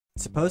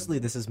Supposedly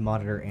this is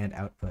monitor and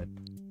output.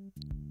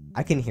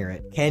 I can hear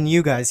it. Can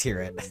you guys hear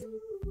it?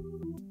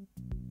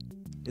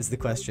 Is the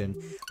question.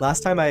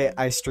 Last time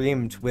I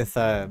streamed with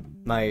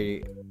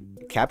my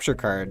capture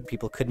card,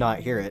 people could not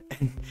hear it.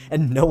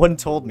 And no one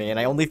told me, and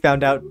I only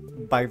found out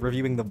by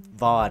reviewing the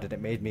VOD, and it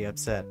made me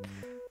upset.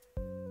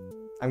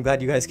 I'm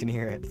glad you guys can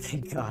hear it.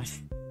 Thank God.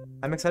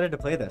 I'm excited to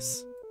play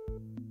this.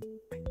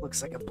 It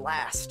looks like a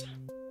blast.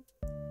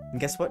 And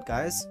guess what,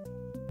 guys?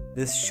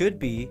 This should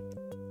be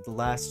the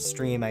last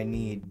stream I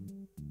need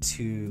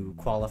to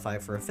qualify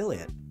for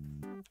affiliate,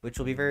 which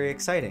will be very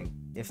exciting,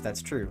 if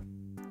that's true.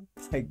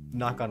 Like,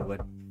 knock on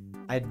wood.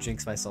 I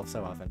jinx myself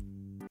so often.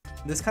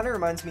 This kind of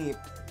reminds me,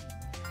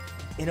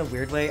 in a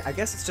weird way, I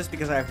guess it's just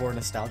because I have more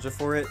nostalgia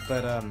for it,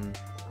 but,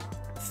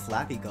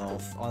 Flappy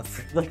Golf on,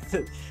 like,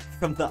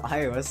 from the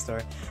iOS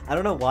store. I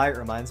don't know why it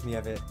reminds me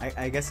of it.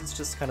 I guess it's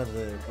just kind of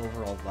the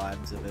overall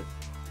vibes of it.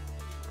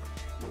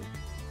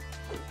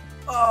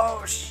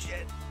 Oh,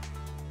 shit!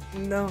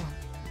 No.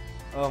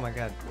 Oh my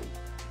god.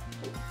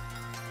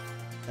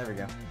 There we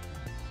go.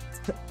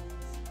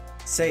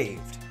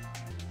 Saved.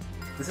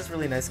 This is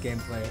really nice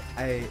gameplay.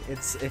 It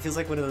feels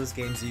like one of those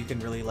games that you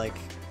can really, like,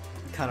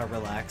 kind of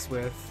relax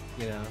with,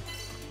 you know?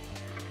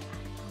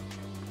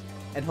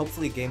 And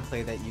hopefully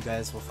gameplay that you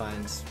guys will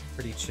find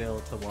pretty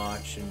chill to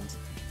watch and,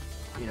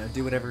 you know,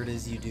 do whatever it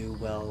is you do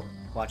while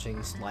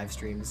watching live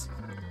streams.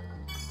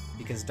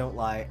 Because don't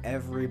lie,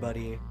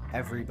 everybody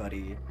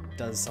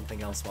does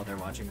something else while they're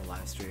watching a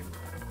live stream.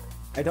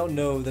 I don't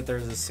know that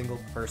there's a single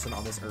person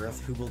on this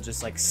earth who will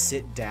just, like,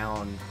 sit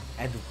down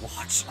and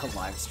watch a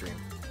live stream.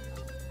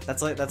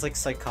 That's like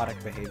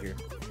psychotic behavior.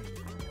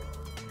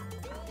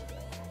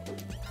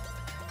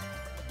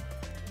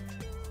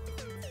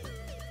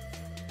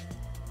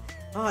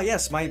 Ah,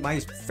 yes, my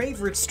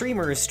favorite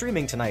streamer is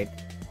streaming tonight.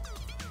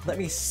 Let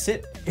me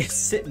sit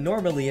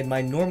normally in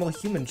my normal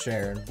human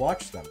chair and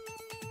watch them.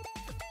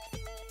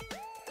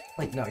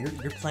 Like, no,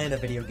 you're playing a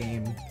video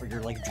game, or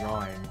you're, like,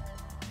 drawing,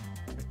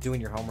 or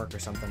doing your homework or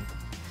something.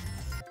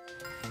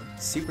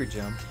 Super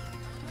jump.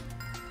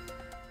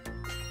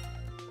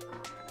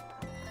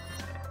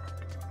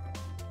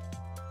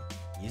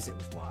 Use it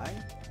with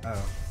Y?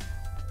 Oh.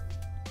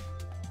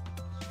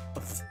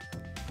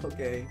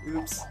 Okay,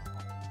 oops.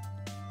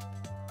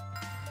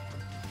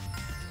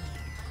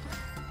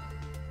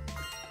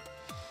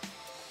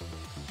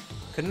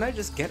 Couldn't I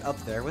just get up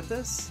there with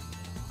this?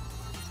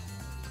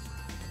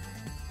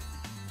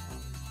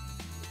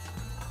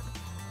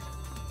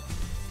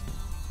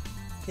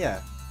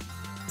 Yeah.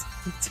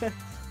 I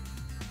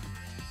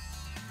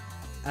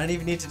don't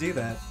even need to do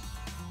that.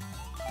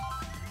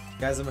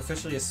 Guys, I'm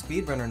officially a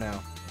speedrunner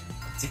now.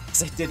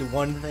 Because I did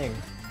one thing.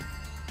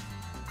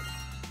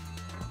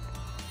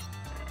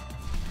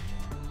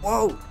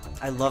 Whoa!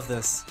 I love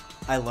this.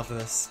 I love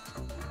this.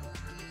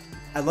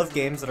 I love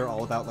games that are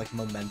all about, like,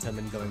 momentum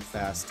and going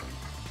fast.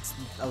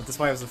 That's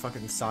why I was a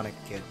fucking Sonic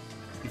kid,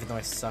 even though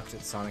I sucked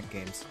at Sonic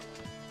games.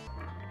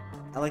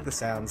 I like the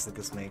sounds that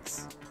this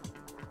makes.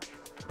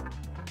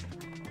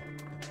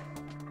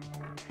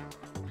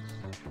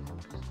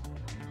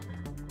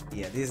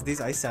 Yeah,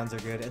 these ice sounds are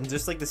good, and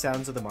just like the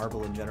sounds of the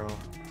marble in general.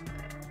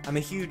 I'm a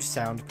huge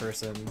sound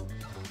person.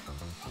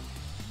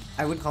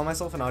 I would call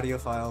myself an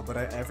audiophile, but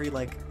every,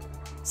 like,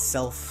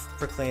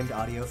 self-proclaimed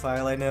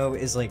audiophile I know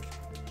is like,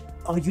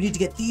 oh, you need to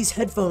get these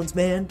headphones,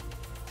 man!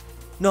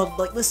 No,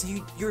 like,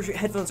 listen, your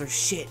headphones are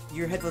shit.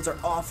 Your headphones are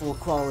awful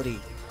quality.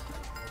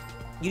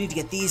 You need to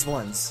get these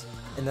ones.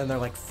 And then they're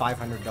like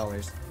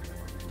 $500.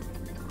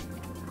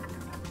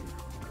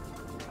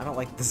 I don't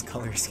like this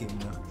color scheme,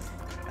 though.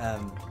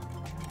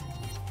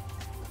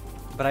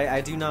 But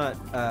I do not,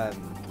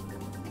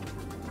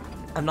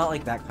 I'm not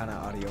like that kind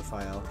of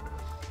audiophile.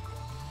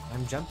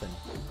 I'm jumping.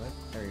 What?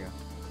 There you go.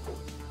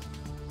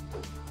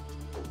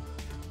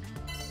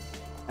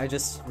 I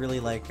just really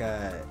like,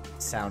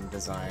 sound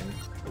design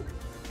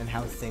and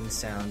how things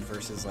sound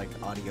versus, like,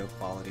 audio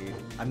quality.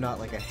 I'm not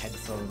like a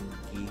headphone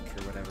geek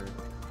or whatever.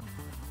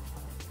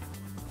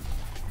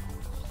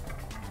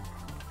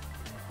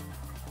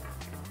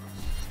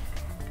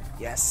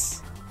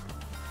 Yes!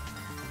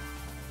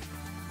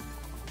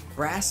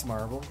 Brass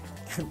marble?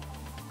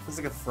 Looks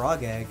like a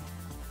frog egg.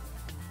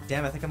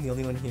 Damn, I think I'm the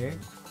only one here.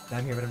 No,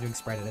 I'm here, but I'm doing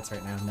sprite edits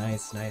right now.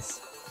 Nice,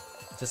 nice.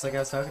 Just like I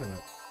was talking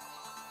about.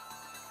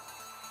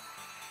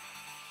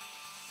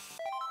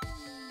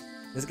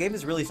 This game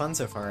is really fun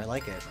so far, I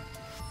like it.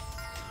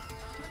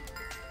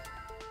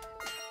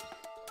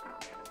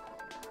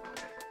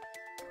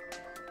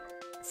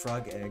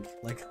 Frog egg,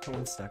 like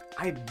Homestuck.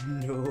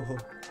 No.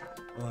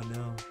 Oh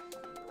no.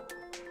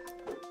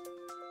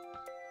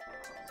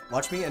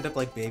 Watch me end up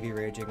like baby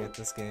raging at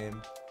this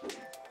game.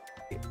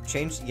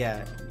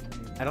 Yeah.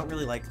 I don't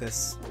really like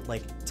this,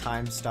 like,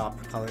 time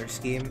stop color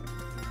scheme.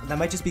 That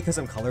might just be because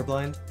I'm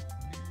colorblind.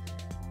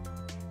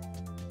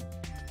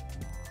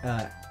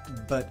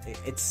 But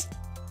it's,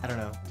 I don't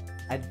know.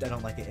 I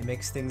don't like it. It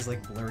makes things,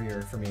 like,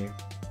 blurrier for me.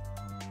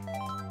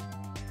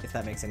 If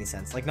that makes any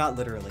sense. Like, not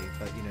literally,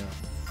 but, you know.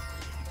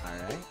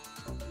 Alright.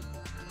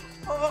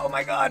 Oh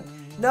my god!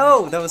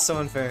 No! That was so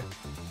unfair.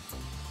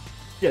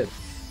 Good.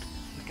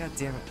 God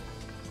damn it.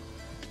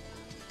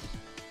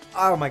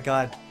 Oh my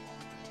god.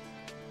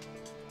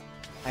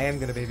 I am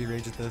gonna baby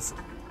rage at this.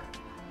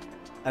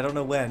 I don't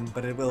know when,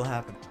 but it will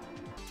happen.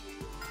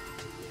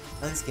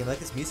 I like this game. I like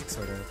this music,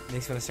 sort of. It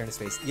makes me want to stare into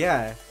space.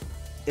 Yeah,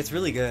 it's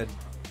really good.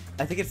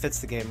 I think it fits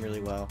the game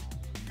really well.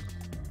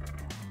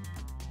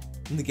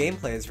 And the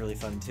gameplay is really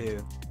fun,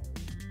 too.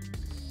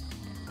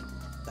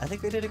 I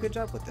think they did a good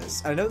job with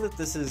this. I know that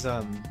this is,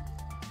 a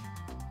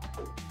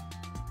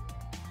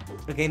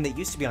game that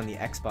used to be on the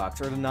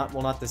Xbox, or not,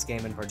 well, not this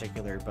game in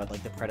particular, but,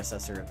 like, the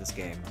predecessor of this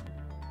game.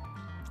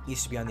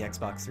 Used to be on the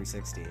Xbox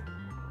 360.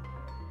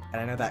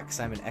 And I know that because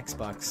I'm an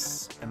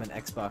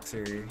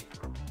Xboxer,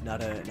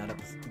 not a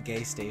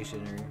gay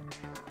stationer.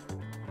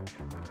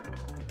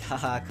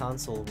 Haha,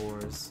 console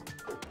wars.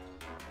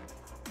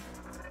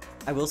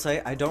 I will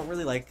say, I don't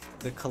really like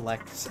the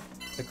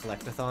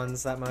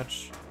collectathons that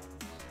much.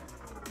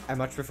 I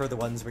much prefer the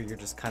ones where you're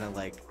just kind of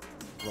like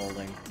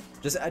rolling.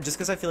 Just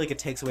because I feel like it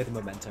takes away the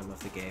momentum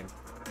of the game.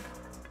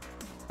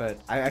 But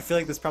I feel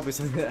like there's probably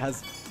something that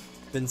has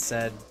been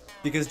said.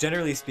 Because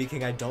generally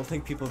speaking, I don't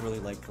think people really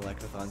like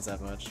collectathons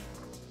that much.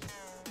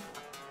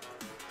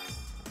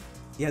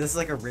 Yeah, this is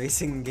like a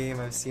racing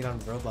game I've seen on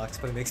Roblox,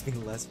 but it makes me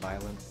less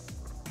violent.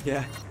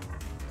 Yeah.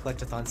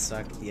 Collectathons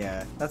suck.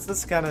 Yeah.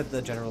 That's kind of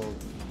the general...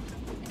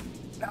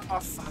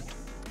 Oh, fuck.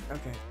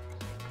 Okay.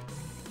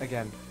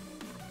 Again.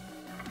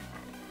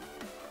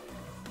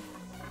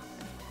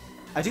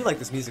 I do like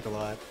this music a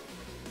lot.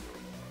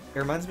 It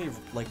reminds me of,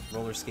 like,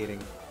 roller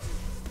skating.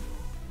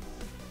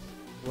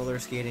 Roller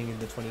skating in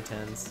the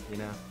 2010s, you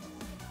know?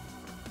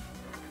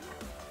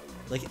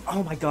 Like,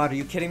 oh my god, are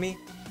you kidding me?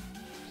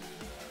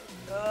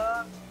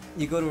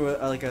 You go to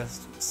like a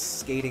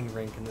skating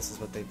rink and this is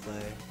what they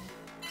play.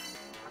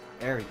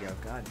 There we go,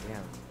 god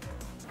damn.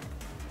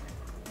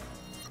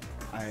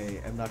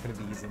 I am not going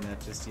to be using that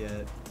just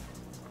yet.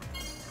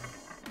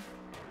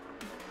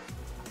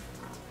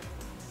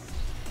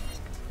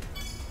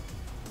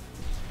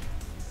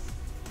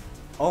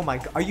 Oh my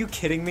god, are you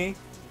kidding me?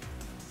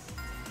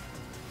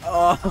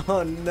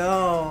 Oh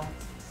no!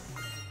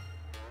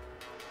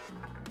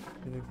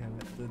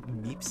 The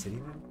Meep City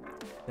one?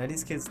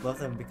 90s kids love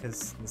them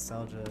because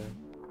nostalgia.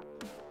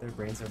 Their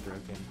brains are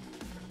broken.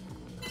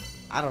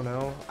 I don't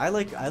know. I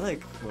like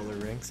roller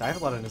rinks. I have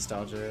a lot of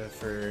nostalgia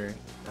for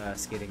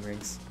skating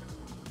rinks.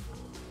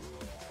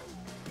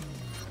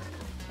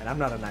 And I'm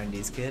not a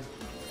 90s kid.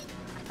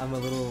 I'm a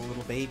little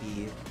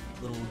baby,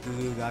 little goo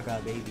goo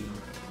gaga baby.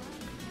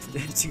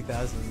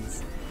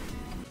 2000s.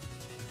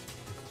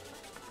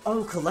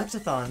 Oh,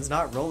 collectathons,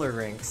 not roller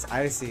rinks.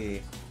 I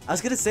see. I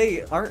was gonna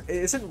say,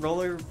 isn't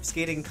roller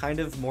skating kind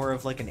of more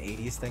of like an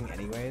 80s thing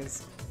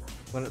anyways?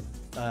 When,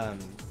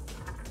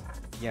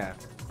 yeah.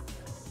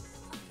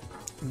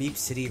 Meep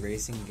City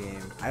racing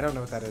game. I don't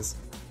know what that is.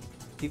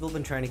 People have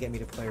been trying to get me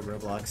to play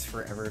Roblox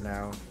forever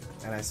now,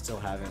 and I still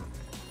haven't.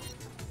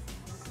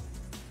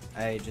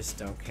 I just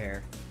don't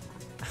care.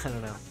 I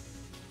don't know.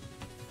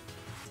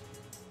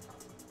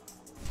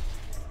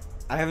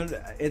 I haven't,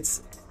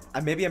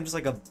 maybe I'm just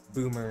like a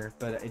boomer,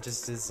 but it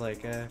just is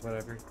like,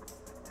 whatever.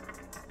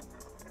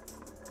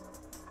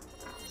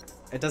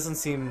 It doesn't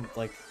seem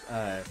like,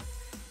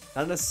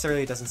 not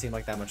necessarily it doesn't seem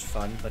like that much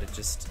fun, but it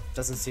just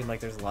doesn't seem like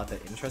there's a lot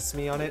that interests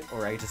me on it,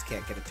 or I just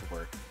can't get it to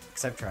work.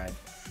 Because I've tried.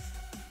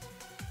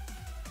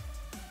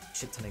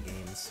 Shit ton of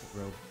games.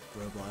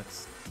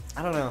 Roblox.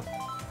 I don't know.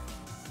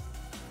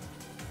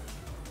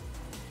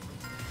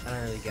 I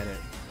don't really get it.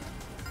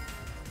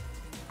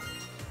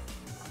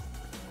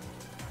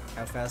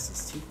 How fast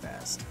is too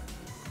fast?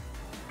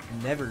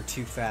 Never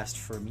too fast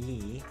for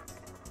me.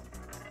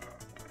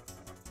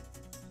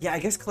 Yeah, I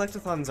guess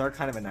collectathons are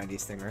kind of a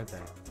 90s thing, aren't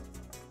they?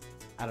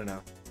 I don't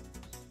know.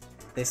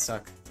 They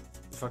suck.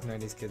 Fuck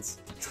 90s kids.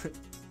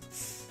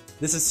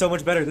 This is so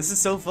much better. This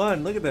is so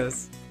fun. Look at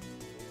this.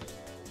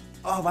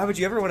 Oh, why would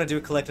you ever want to do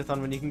a collectathon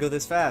when you can go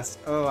this fast?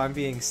 Oh, I'm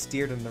being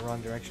steered in the wrong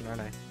direction,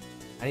 aren't I?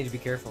 I need to be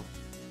careful.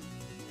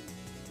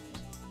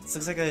 This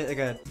looks like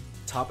a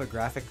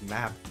topographic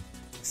map.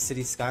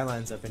 City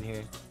skylines up in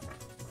here.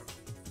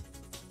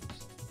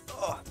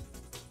 Oh.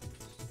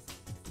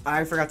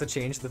 I forgot to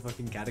change the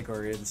fucking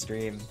category of the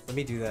stream. Let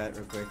me do that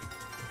real quick.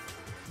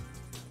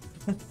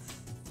 Do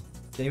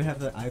you even have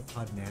the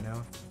iPod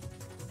Nano?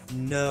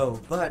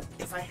 No, but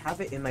if I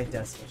have it in my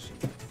desk, I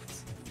should.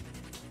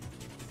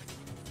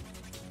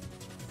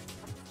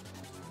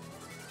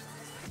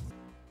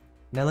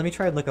 Now let me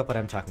try and look up what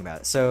I'm talking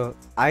about. So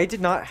I did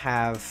not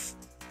have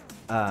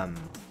an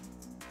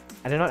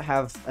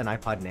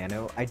iPod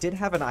Nano. I did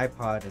have an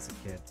iPod as a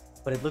kid,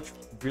 but it looked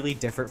really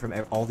different from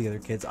all the other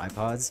kids'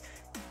 iPods.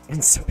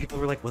 And so people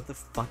were like, what the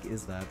fuck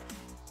is that?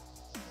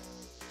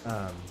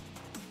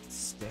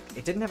 Stick.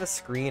 It didn't have a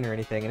screen or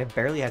anything, and it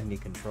barely had any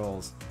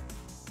controls.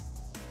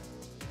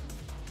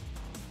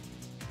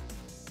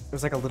 It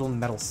was like a little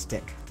metal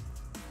stick.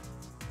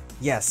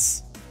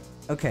 Yes.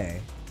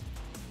 Okay.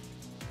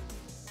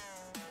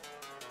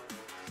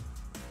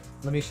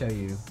 Let me show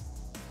you.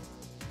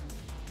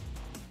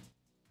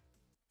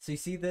 So So you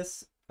see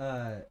this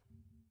fucking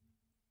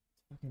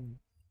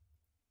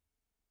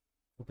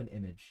open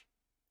image.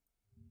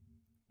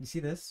 You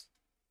see this?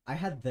 I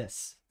had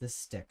this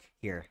stick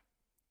here.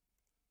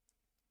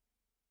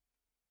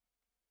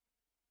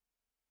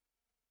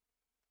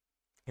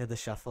 Yeah, the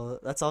shuffle.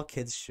 That's all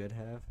kids should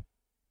have.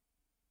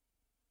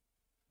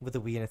 With a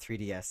Wii and a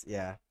 3DS,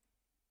 yeah.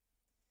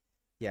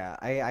 Yeah,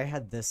 I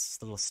had this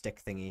little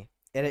stick thingy.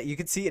 And you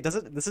can see it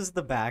doesn't. This is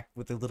the back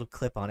with a little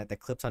clip on it that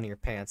clips onto your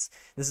pants.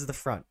 This is the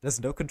front. There's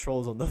no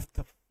controls on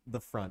the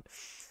front.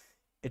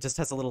 It just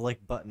has a little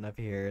like button up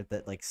here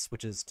that like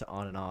switches to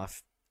on and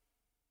off.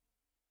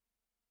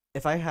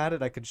 If I had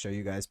it, I could show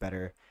you guys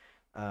better.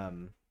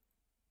 But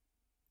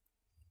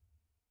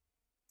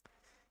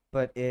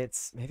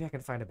it's maybe I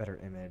can find a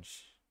better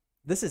image.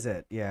 This is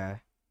it, yeah.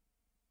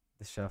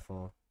 The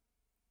shuffle.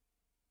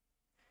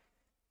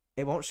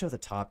 It won't show the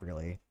top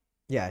really.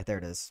 Yeah, there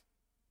it is.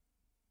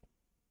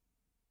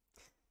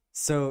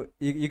 So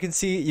you can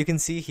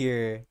see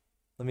here.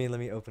 Let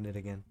me open it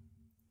again.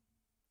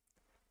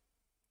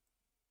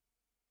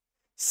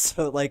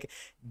 So like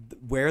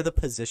where the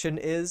position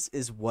is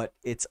what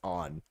it's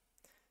on.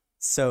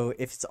 So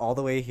if it's all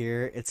the way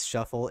here, it's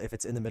shuffle. If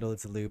it's in the middle,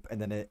 it's a loop,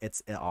 and then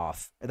it's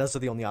off. And those are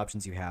the only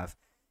options you have.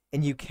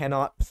 And you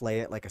cannot play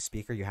it like a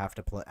speaker. You have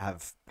to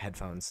have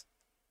headphones.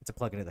 It's a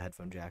plug into the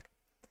headphone jack.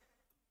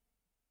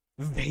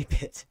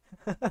 Vape it.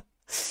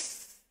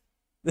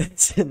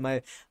 It's in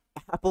my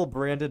Apple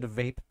branded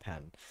vape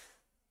pen.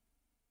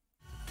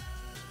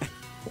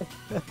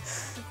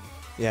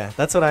 Yeah,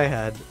 that's what I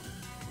had.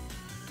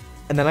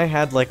 And then I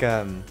had like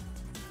a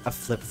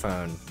flip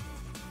phone.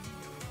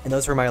 And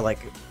those were my like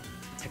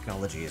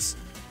technologies.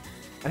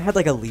 I had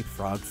like a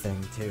leapfrog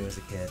thing too as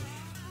a kid.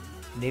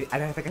 Maybe I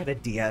don't think I had a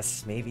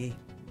DS, maybe.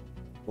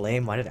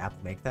 Lame, why did Apple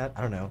make that?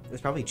 I don't know. It was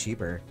probably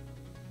cheaper.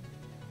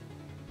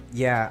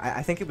 Yeah,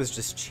 I think it was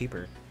just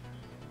cheaper.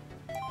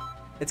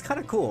 It's kind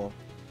of cool.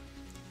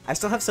 I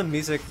still have some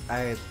music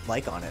I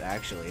like on it,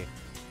 actually.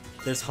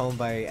 There's Home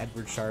by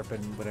Edward Sharpe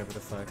and whatever the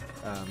fuck.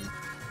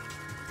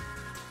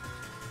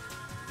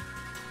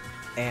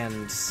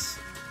 And...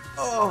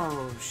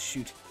 oh,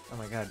 shoot. Oh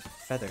my god,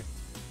 Feather.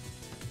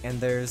 And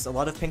there's a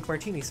lot of Pink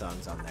Martini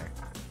songs on there.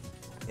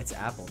 It's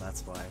Apple,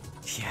 that's why.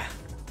 Yeah.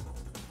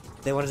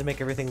 They wanted to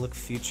make everything look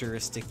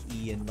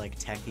futuristic-y and, like,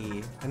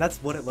 techy. And that's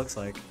what it looks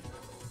like.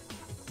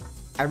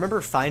 I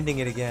remember finding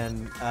it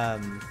again,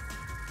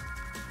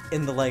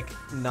 in the, like,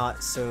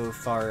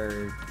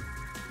 not-so-far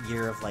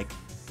year of, like,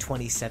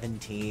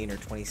 2017 or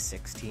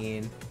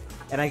 2016.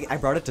 And I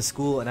brought it to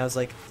school, and I was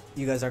like,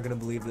 you guys aren't gonna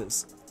believe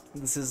this.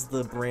 This is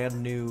the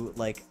brand new,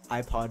 like,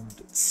 iPod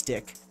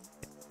stick.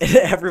 And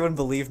everyone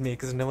believed me,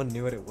 because no one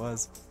knew what it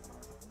was.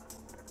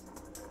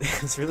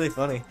 It's really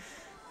funny.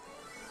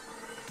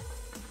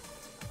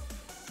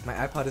 My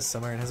iPod is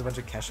somewhere and has a bunch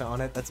of Kesha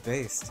on it. That's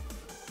based.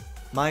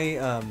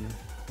 My,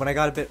 when I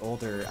got a bit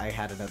older, I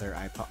had another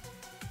iPod.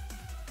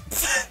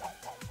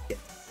 Yeah.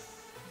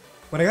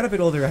 When I got a bit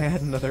older, I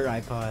had another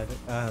iPod,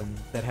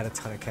 that had a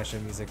ton of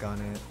Kesha music on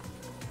it.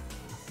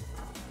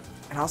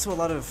 And also a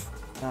lot of,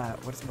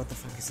 what the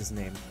fuck is his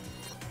name?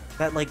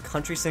 That, like,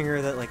 country singer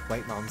that, like,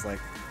 white moms like.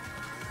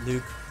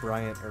 Luke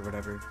Bryant or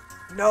whatever.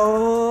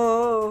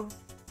 No!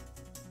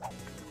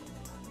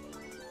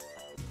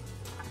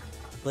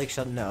 Blake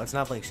Shelton? No, it's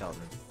not Blake Shelton.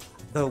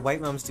 The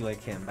white moms do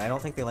like him, but I don't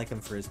think they like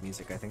him for his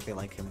music. I think they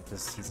like him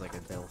because he's like a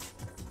DILF.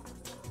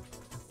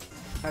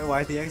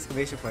 Why the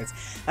exclamation points?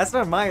 That's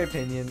not my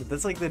opinion.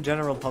 That's like the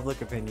general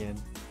public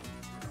opinion.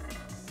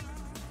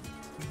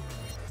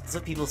 That's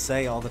what people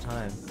say all the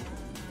time.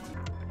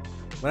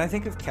 When I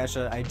think of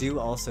Kesha, I do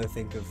also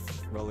think of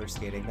roller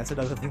skating. That's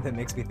another thing that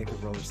makes me think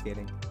of roller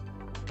skating.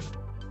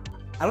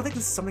 I don't think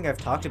this is something I've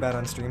talked about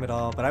on stream at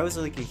all, but I was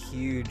like a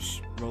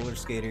huge roller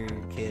skater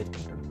kid.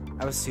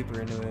 I was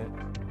super into it.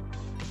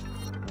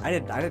 I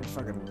did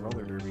fucking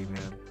roller derby,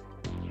 man.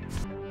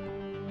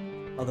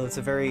 Although it's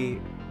a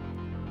very,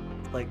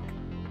 like,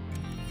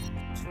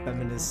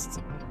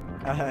 feminist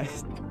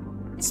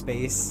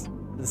space,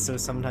 so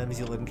sometimes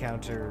you'll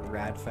encounter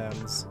rad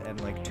femmes and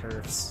like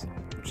turfs,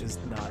 which is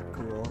not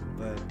cool,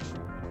 but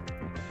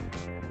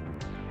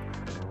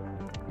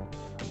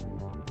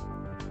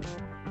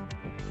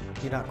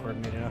you're not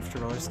coordinated enough to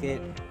roller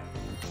skate.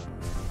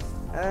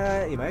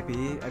 You might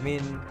be. I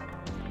mean,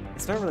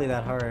 it's not really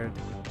that hard.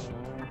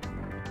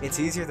 It's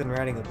easier than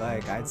riding a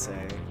bike, I'd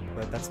say,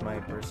 but that's my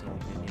personal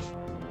opinion.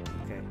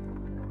 Okay.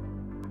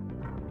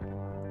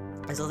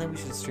 I still think we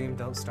should stream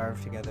Don't Starve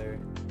together.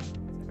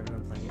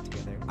 Everyone playing it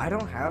together. I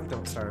don't have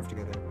Don't Starve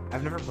together.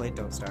 I've never played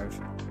Don't Starve.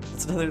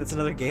 It's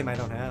another game I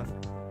don't have.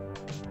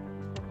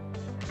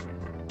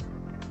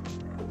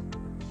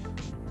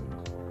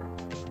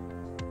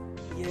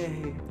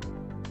 Yay.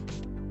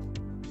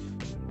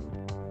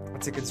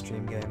 It's a good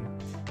stream game.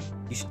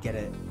 You should get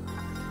it.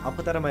 I'll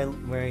put that on my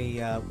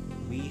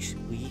wish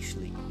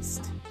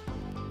list.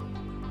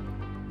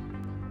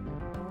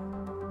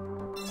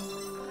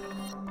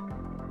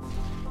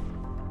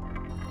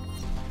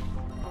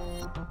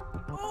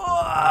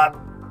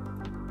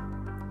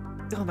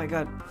 Oh my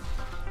god.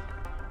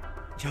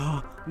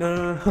 Oh,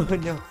 no, no, no,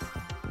 no.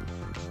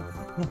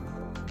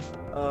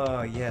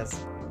 Oh,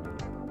 yes.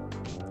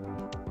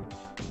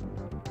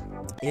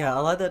 Yeah,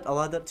 I'll add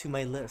that to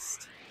my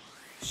list.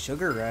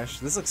 Sugar Rush.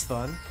 This looks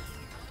fun.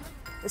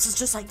 This is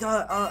just like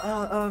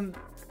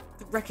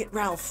Wreck-It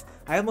Ralph.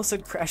 I almost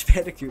said Crash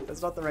Bandicoot.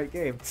 That's not the right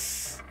game.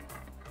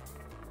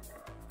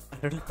 I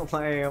don't know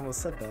why I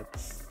almost said that.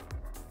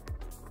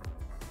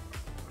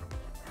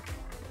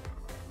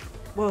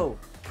 Whoa,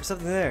 there's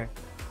something there.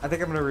 I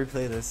think I'm gonna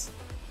replay this.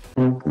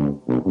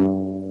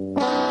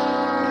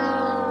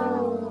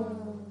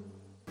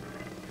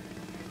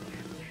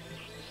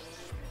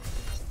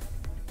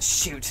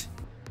 Shoot.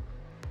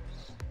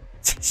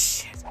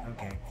 Shit,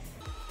 okay.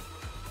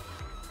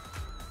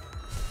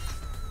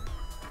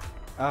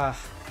 I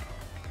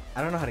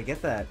don't know how to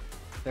get that.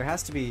 There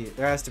has to be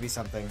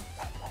something.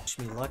 Wish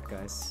me luck,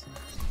 guys.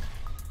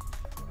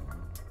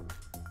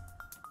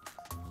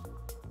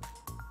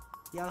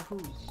 Yahoo!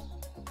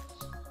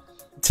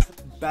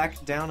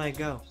 Back down I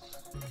go.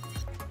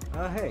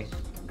 Oh, hey.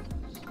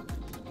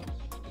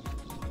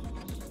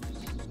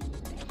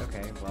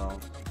 Okay, well,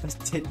 this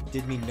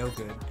did me no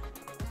good.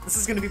 This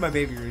is gonna be my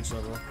Baby Rouge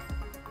level.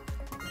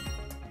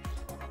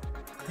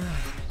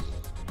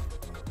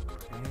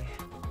 Okay.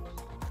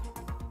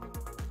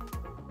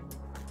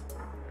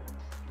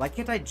 Why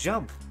can't I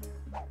jump?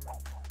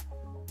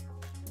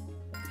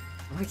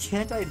 Why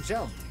can't I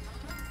jump?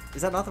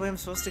 Is that not the way I'm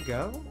supposed to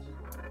go?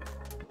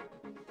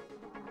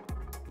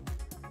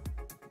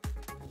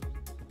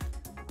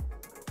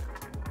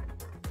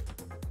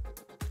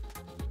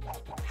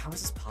 How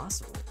is this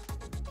possible?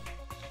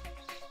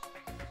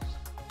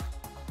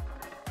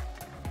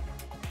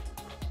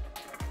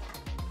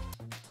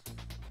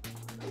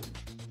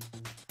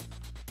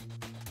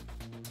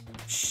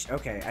 Shh,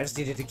 okay, I just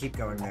needed to keep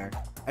going there.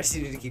 I just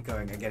needed to keep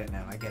going. I get it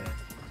now. I get it.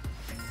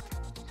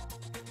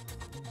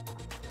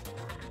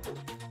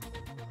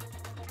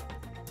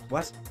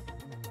 What?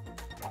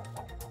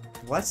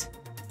 What?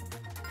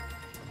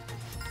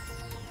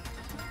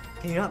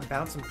 Can you not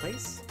bounce in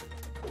place?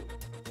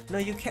 No,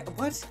 you can't.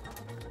 What?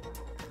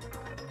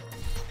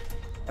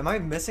 Am I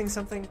missing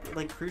something,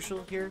 like,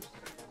 crucial here?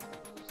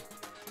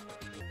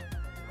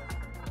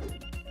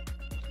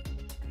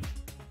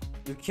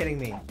 You're kidding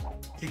me.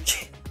 You're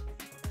kidding.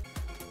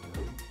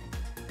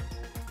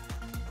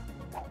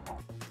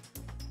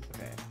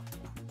 Okay.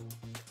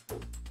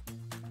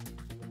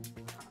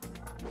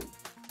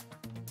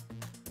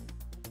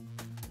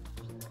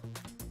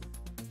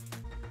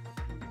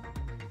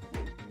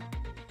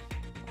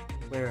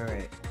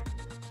 Wait.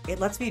 It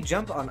lets me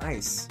jump on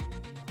ice.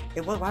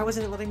 Why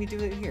wasn't it letting me do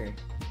it here?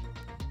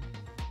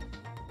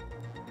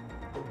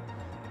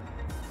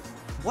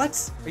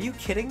 What? Are you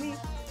kidding me?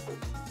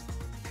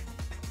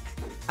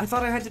 I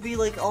thought I had to be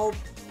like all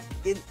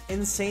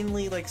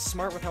insanely like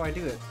smart with how I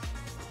do it.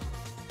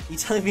 You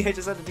telling me I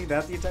just had to do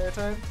that the entire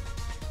time?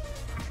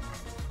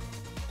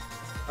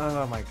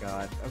 Oh my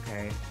god,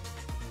 okay.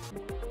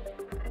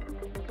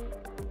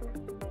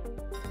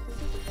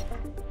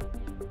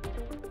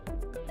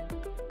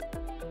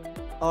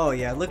 Oh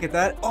yeah, look at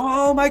that.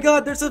 Oh my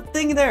god, there's a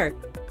thing there!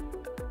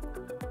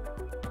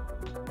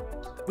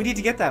 We need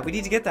to get that, we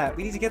need to get that,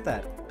 we need to get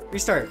that.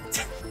 Restart.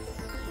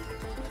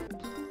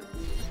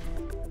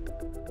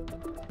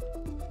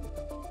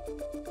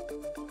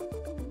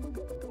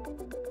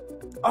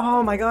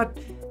 Oh my god,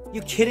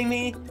 you kidding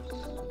me?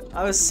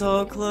 I was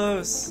so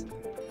close.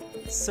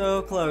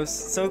 So close,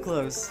 so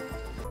close.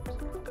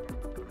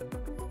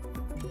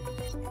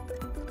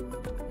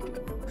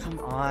 Come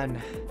on.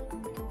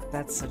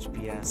 That's such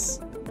BS.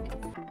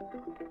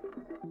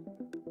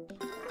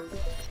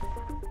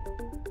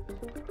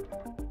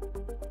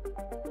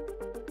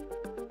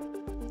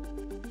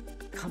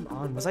 Come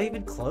on, was I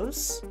even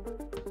close?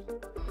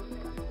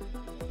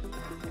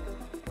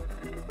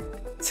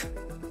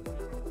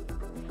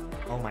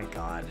 Oh my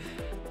god.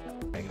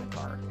 Making a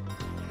car.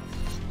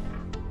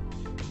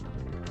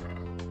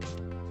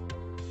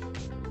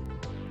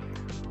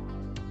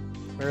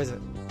 Where is it?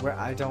 Where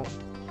I don't...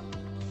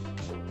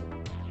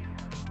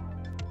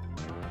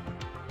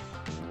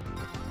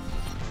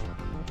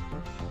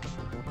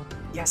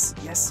 Yes,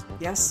 yes,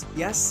 yes,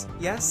 yes,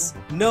 yes.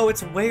 No,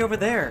 it's way over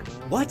there.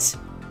 What?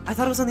 I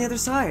thought it was on the other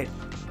side.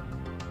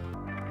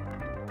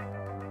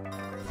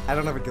 I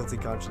don't have a guilty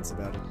conscience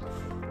about it.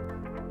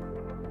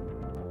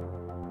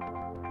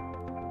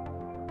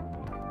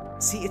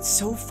 See, it's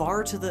so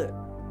far to the...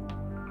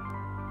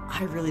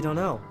 I really don't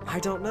know. I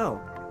don't know.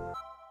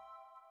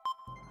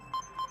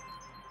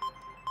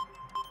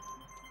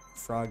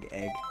 Frog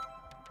egg.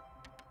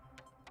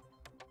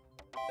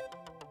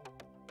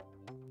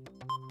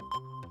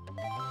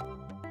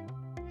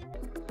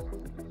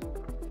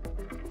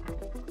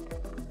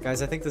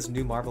 Guys, I think this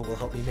new marble will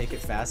help me make it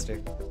faster.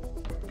 Come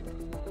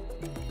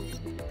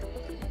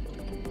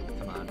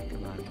on,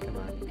 come on, come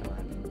on, come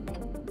on.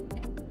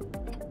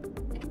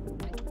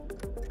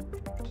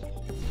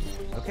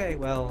 Okay,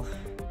 well,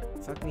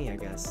 fuck me, I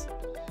guess.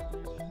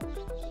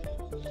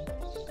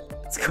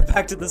 Let's go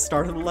back to the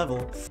start of the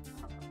level.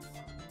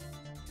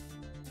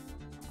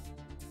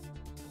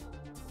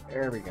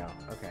 There we go.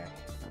 Okay.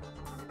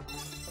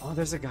 Oh,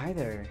 there's a guy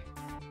there.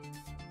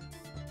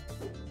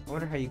 I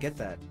wonder how you get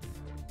that.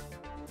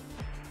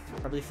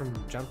 Probably from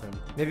jumping.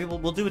 Maybe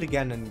we'll do it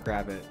again and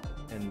grab it,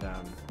 and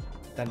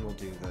then we'll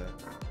do the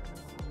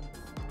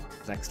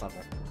next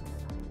level.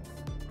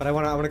 But I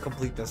want to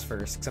complete this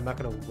first, because I'm not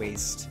gonna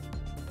waste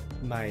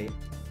my.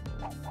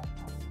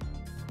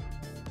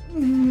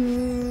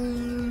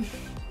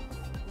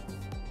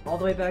 All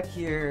the way back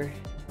here.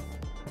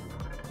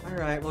 All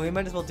right. Well, we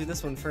might as well do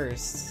this one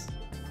first.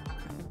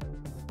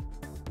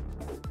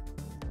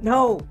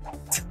 No.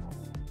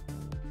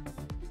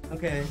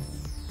 Okay.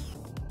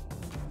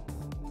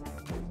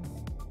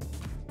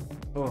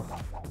 Oh,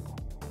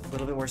 a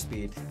little bit more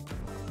speed.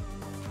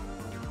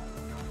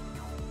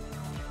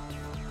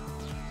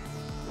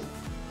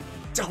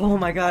 Oh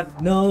my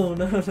god, no,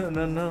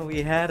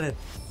 we had it.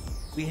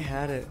 We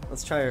had it.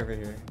 Let's try over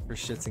here for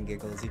shits and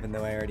giggles, even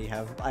though I already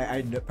have.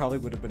 I probably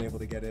would have been able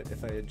to get it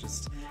if I had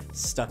just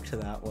stuck to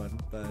that one,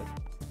 but.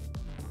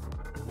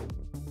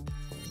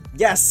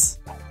 Yes!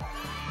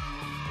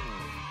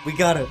 We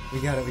got it,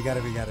 we got it.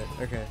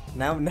 Okay,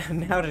 now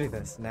to do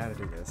this,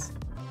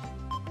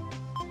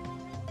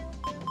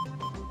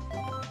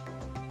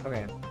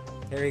 Okay,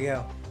 here we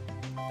go.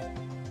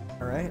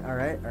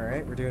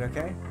 Alright, we're doing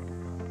okay.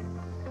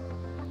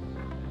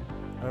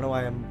 I don't know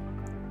why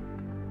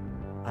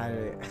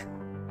I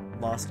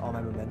lost all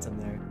my momentum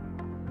there.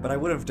 But I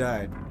would have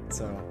died,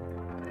 so.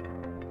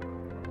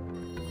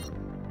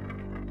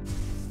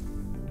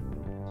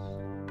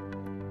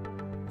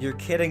 You're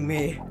kidding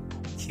me.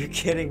 You're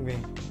kidding me.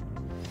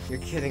 You're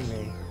kidding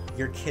me.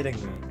 You're kidding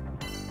me.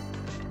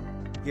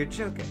 You're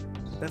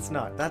joking.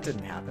 That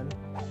didn't happen.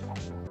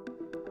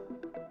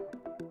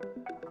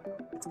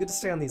 It's good to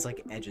stay on these,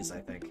 like, edges, I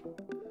think.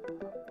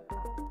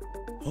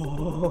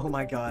 Oh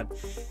my god.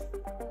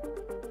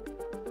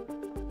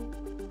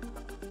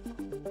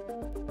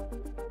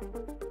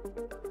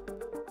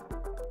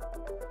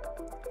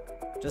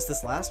 Just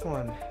this last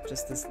one.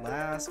 Just this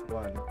last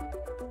one.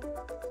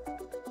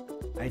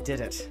 I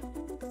did it.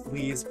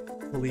 Please,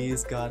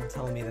 please, God,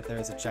 tell me that there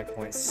is a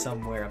checkpoint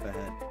somewhere up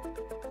ahead.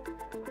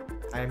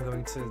 I am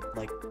going to,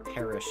 like,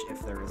 perish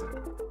if there isn't.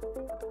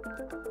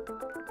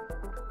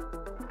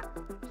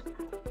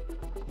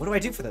 What do I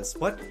do for this?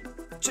 What?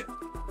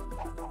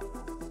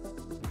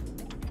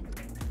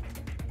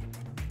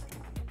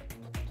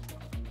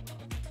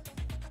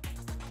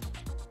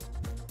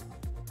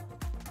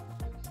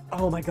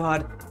 Oh my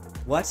god.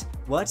 What?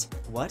 What?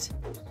 What?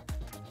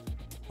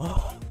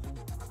 Oh.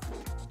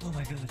 Oh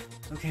my god.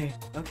 Okay.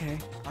 Okay.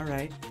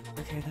 Alright.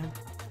 Okay then.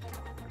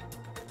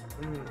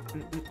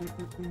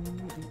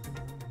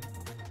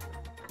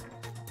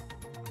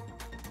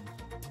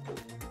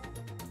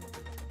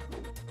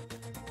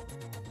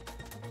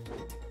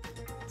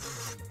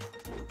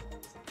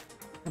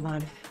 Come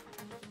on.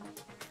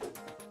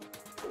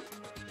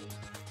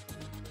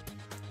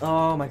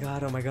 Oh my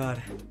god, oh my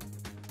god.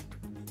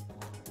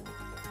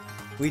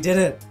 We did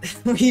it!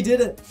 We did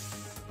it!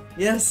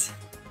 Yes!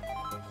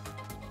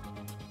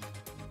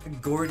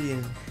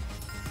 Gordian.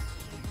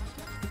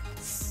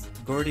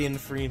 Gordian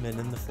Freeman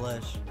in the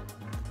flesh.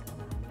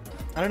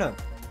 I don't know.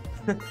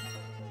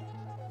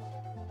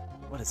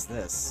 What is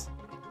this?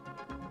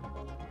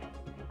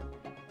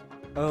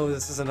 Oh,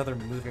 this is another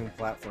moving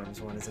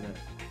platforms one, isn't it?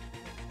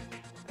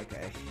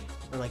 Okay.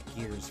 Or like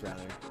gears,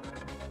 rather.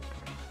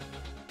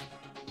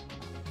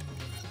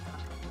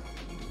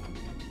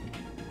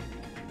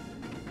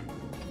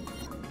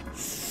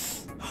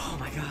 Oh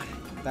my god.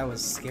 That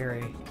was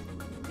scary.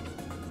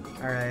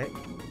 Alright.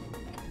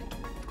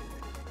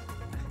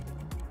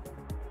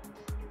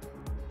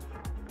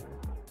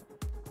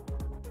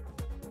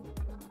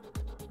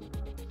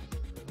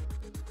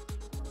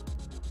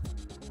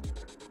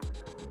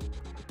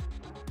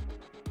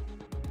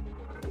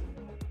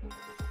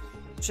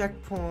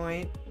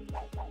 Checkpoint.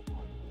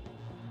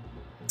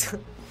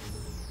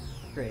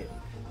 Great.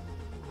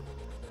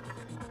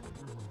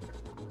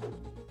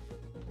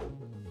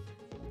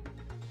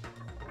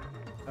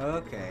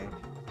 Okay.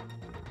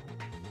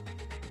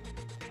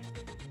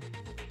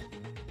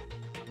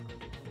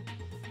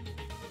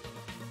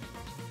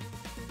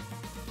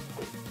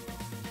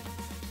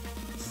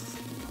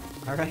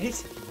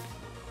 Alright.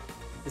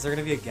 Is there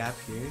gonna be a gap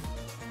here?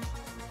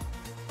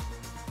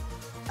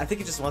 I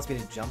think it just wants me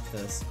to jump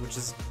this, which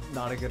is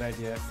not a good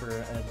idea for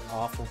an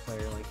awful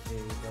player like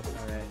me, but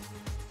alright.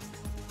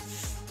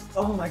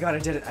 Oh my god, I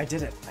did it, I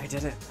did it, I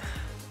did it.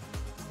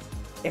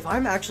 If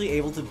I'm actually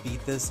able to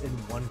beat this in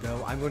one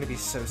go, I'm going to be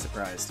so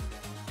surprised.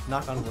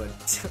 Knock on wood.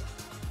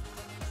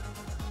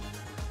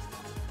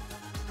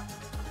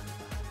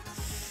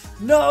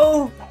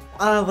 No!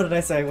 What did I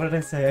say? What did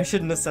I say? I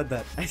shouldn't have said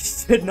that. I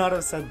should not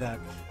have said that.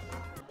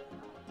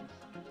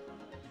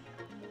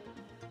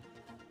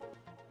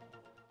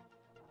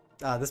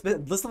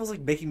 This level's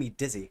like making me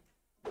dizzy.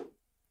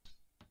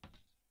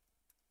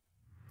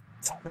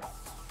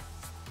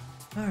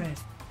 Alright.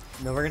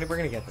 No, we're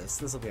gonna get this.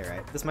 This will be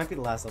alright. This might be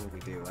the last level we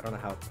do. I don't know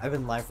how. I've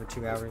been live for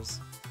 2 hours.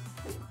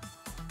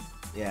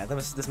 Yeah,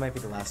 this might be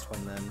the last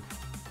one then.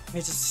 I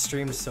just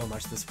streamed so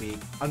much this week.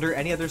 Under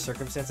any other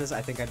circumstances,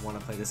 I think I'd want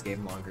to play this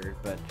game longer,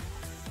 but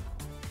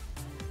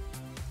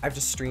I've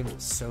just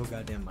streamed so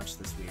goddamn much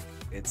this week.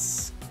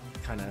 It's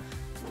kind of...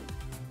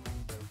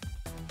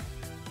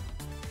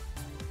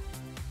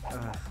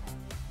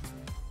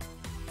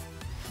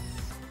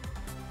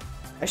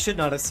 I should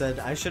not have said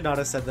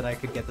that I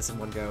could get this in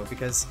one go,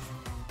 because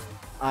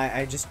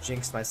I just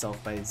jinxed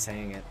myself by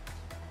saying it.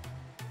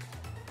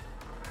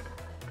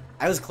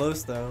 I was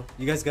close though.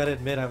 You guys gotta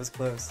admit I was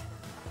close.